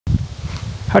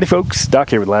Howdy folks, Doc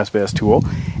here with Last Best Tool,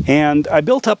 and I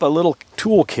built up a little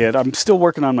toolkit. I'm still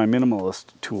working on my minimalist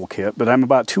toolkit, but I'm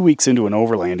about 2 weeks into an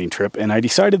overlanding trip, and I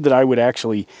decided that I would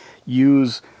actually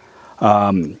use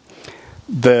the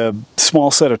small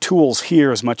set of tools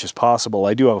here as much as possible.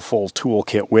 I do have a full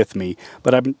toolkit with me,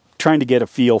 but I'm trying to get a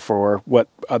feel for what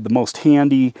the most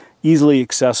handy, easily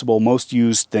accessible, most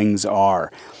used things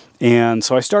are. And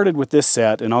so I started with this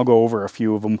set, and I'll go over a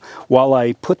few of them while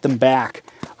I put them back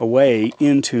away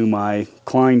into my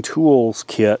Klein Tools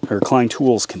kit, or Klein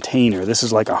Tools container. This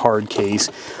is like a hard case.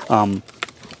 A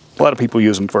lot of people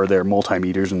use them for their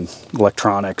multimeters and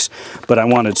electronics, but I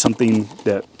wanted something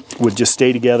that would just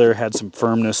stay together, had some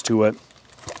firmness to it.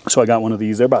 So I got one of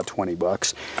these. They're about 20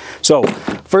 bucks. So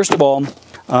first of all,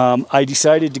 I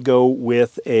decided to go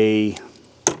with a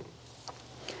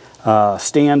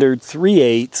standard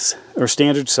 3/8 or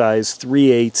standard size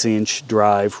 3/8 inch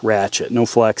drive ratchet, no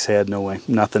flex head, no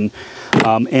nothing,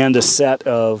 and a set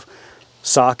of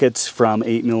sockets from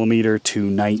 8mm to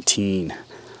 19,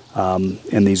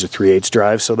 and these are 3/8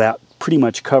 drives, so that pretty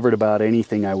much covered about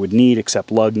anything I would need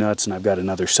except lug nuts, and I've got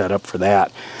another setup for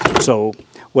that. So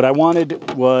what I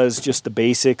wanted was just the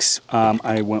basics.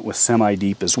 I went with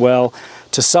semi-deep as well.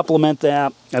 To supplement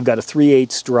that, I've got a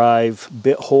 3/8 drive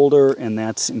bit holder, and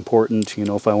that's important, you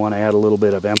know, if I want to add a little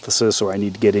bit of emphasis or I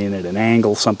need to get in at an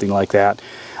angle, something like that.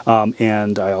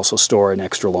 And I also store an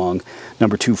extra long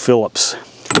 #2 Phillips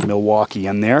from Milwaukee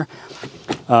in there.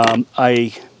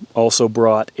 I also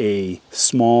brought a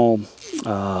small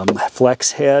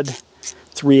flex head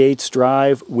 3/8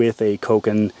 drive with a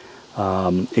Koken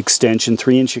extension,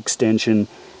 3-inch extension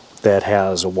that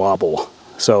has a wobble.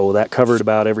 So that covered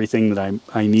about everything that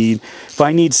I need. If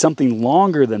I need something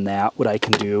longer than that, what I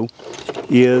can do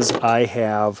is I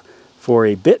have, for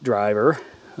a bit driver,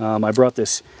 I brought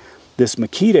this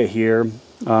Makita here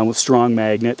with strong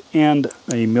magnet and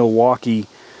a Milwaukee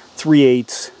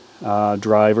 3/8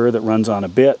 driver that runs on a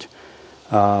bit,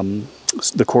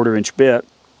 the 1/4-inch bit,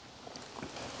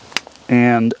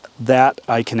 and that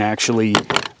I can actually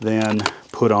then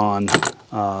put on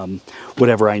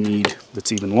whatever I need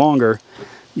that's even longer.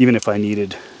 Even if I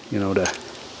needed, you know, to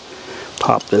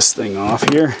pop this thing off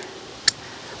here,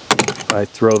 if I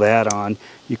throw that on,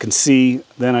 you can see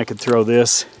then I could throw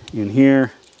this in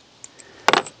here.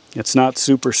 It's not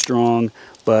super strong,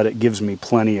 but it gives me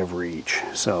plenty of reach.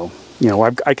 So, you know,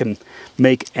 I can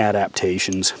make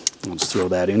adaptations. Let's throw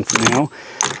that in for now.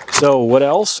 So what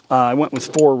else? I went with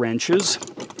 4 wrenches,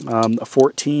 a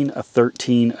 14, a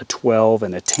 13, a 12,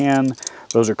 and a 10.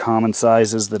 Those are common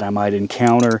sizes that I might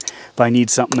encounter. If I need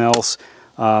something else,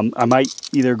 I might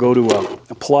either go to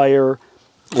a plier,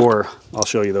 or I'll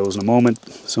show you those in a moment,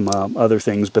 some other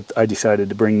things, but I decided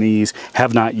to bring these.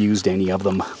 Have not used any of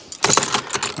them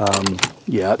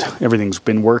yet. Everything's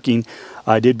been working.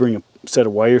 I did bring a set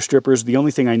of wire strippers. The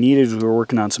only thing I needed was we were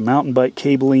working on some mountain bike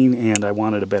cabling, and I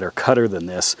wanted a better cutter than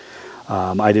this.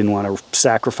 I didn't want to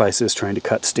sacrifice this trying to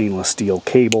cut stainless steel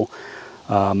cable.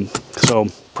 So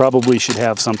probably should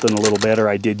have something a little better.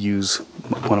 I did use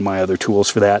one of my other tools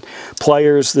for that.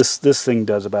 Pliers, this thing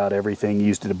does about everything.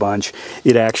 Used it a bunch.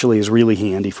 It actually is really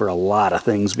handy for a lot of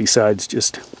things besides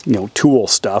just, you know, tool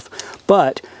stuff.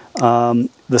 But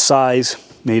the size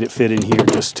made it fit in here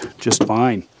just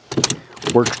fine.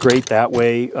 Worked great that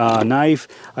way. Knife,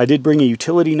 I did bring a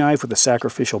utility knife with a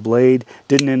sacrificial blade.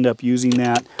 Didn't end up using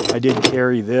that. I did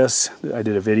carry this. I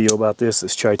did a video about this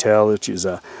Chitel, which is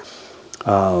an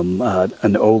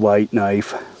O-Lite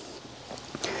knife,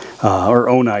 or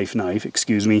O-knife,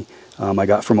 excuse me. I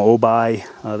got from Obuy.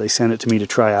 They sent it to me to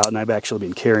try out, and I've actually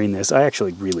been carrying this. I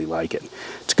actually really like it.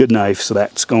 It's a good knife, so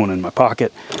that's going in my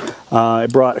pocket. I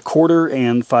brought a 1/4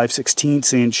 and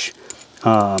 5/16 inch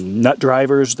nut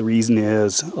drivers. The reason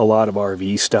is a lot of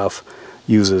RV stuff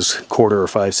uses 1/4 or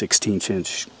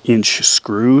 5/16 inch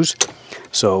screws,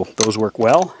 so those work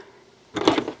well.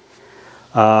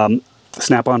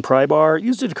 Snap-on pry bar,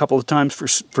 used it a couple of times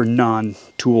for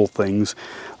non-tool things,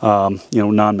 you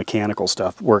know, non-mechanical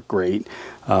stuff. Worked great.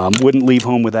 Wouldn't leave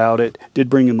home without it.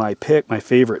 Did bring in my pick, my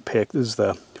favorite pick. This is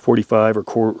the 45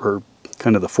 or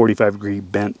kind of the 45-degree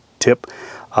bent tip.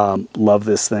 Love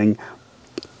this thing.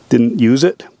 Didn't use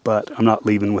it, but I'm not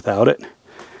leaving without it.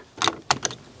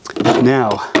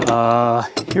 Now,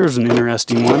 here's an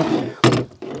interesting one.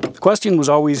 The question was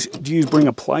always, do you bring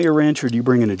a plier wrench or do you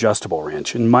bring an adjustable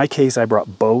wrench? In my case, I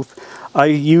brought both. I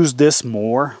used this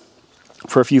more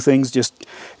for a few things.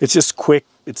 It's just quick,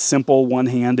 it's simple,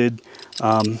 one-handed.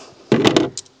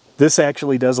 This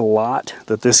actually does a lot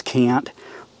that this can't,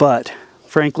 but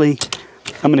frankly,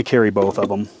 I'm going to carry both of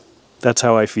them. That's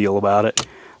how I feel about it.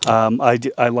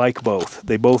 I like both.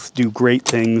 They both do great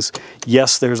things.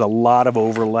 Yes, there's a lot of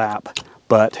overlap,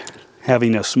 but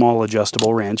having a small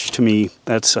adjustable wrench, to me,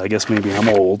 that's, I guess maybe I'm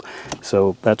old,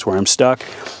 so that's where I'm stuck.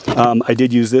 I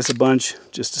did use this a bunch,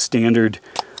 just a standard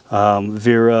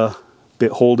Vera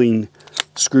bit holding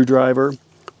screwdriver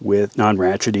with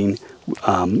non-ratcheting,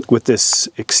 with this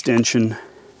extension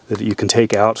that you can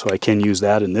take out, so I can use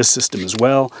that in this system as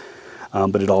well.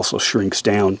 But it also shrinks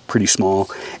down pretty small,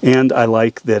 and I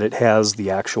like that it has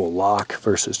the actual lock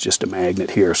versus just a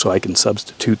magnet here, so I can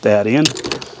substitute that in.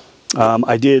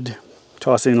 I did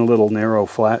toss in a little narrow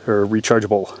flat or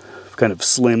rechargeable kind of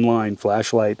slimline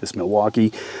flashlight, this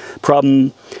Milwaukee.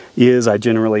 Problem is I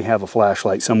generally have a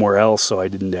flashlight somewhere else, so I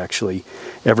didn't actually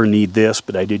ever need this,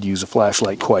 but I did use a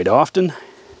flashlight quite often.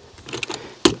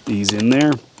 Get these in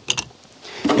there.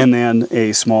 And then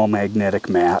a small magnetic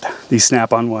mat. These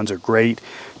snap-on ones are great.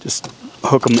 Just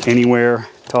hook them anywhere,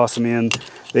 toss them in.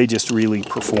 They just really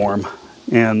perform.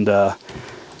 And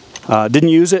didn't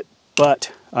use it,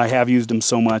 but I have used them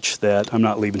so much that I'm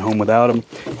not leaving home without them.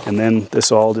 And then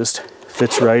this all just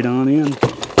fits right on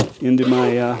into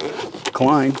my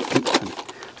Klein.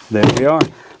 There they are.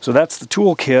 So that's the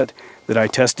toolkit that I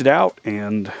tested out,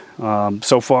 and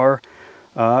so far,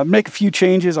 make a few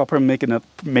changes. I'll probably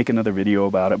make another video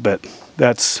about it, but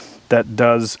that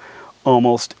does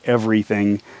almost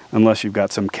everything unless you've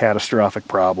got some catastrophic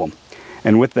problem.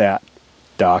 And with that,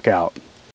 Doc out.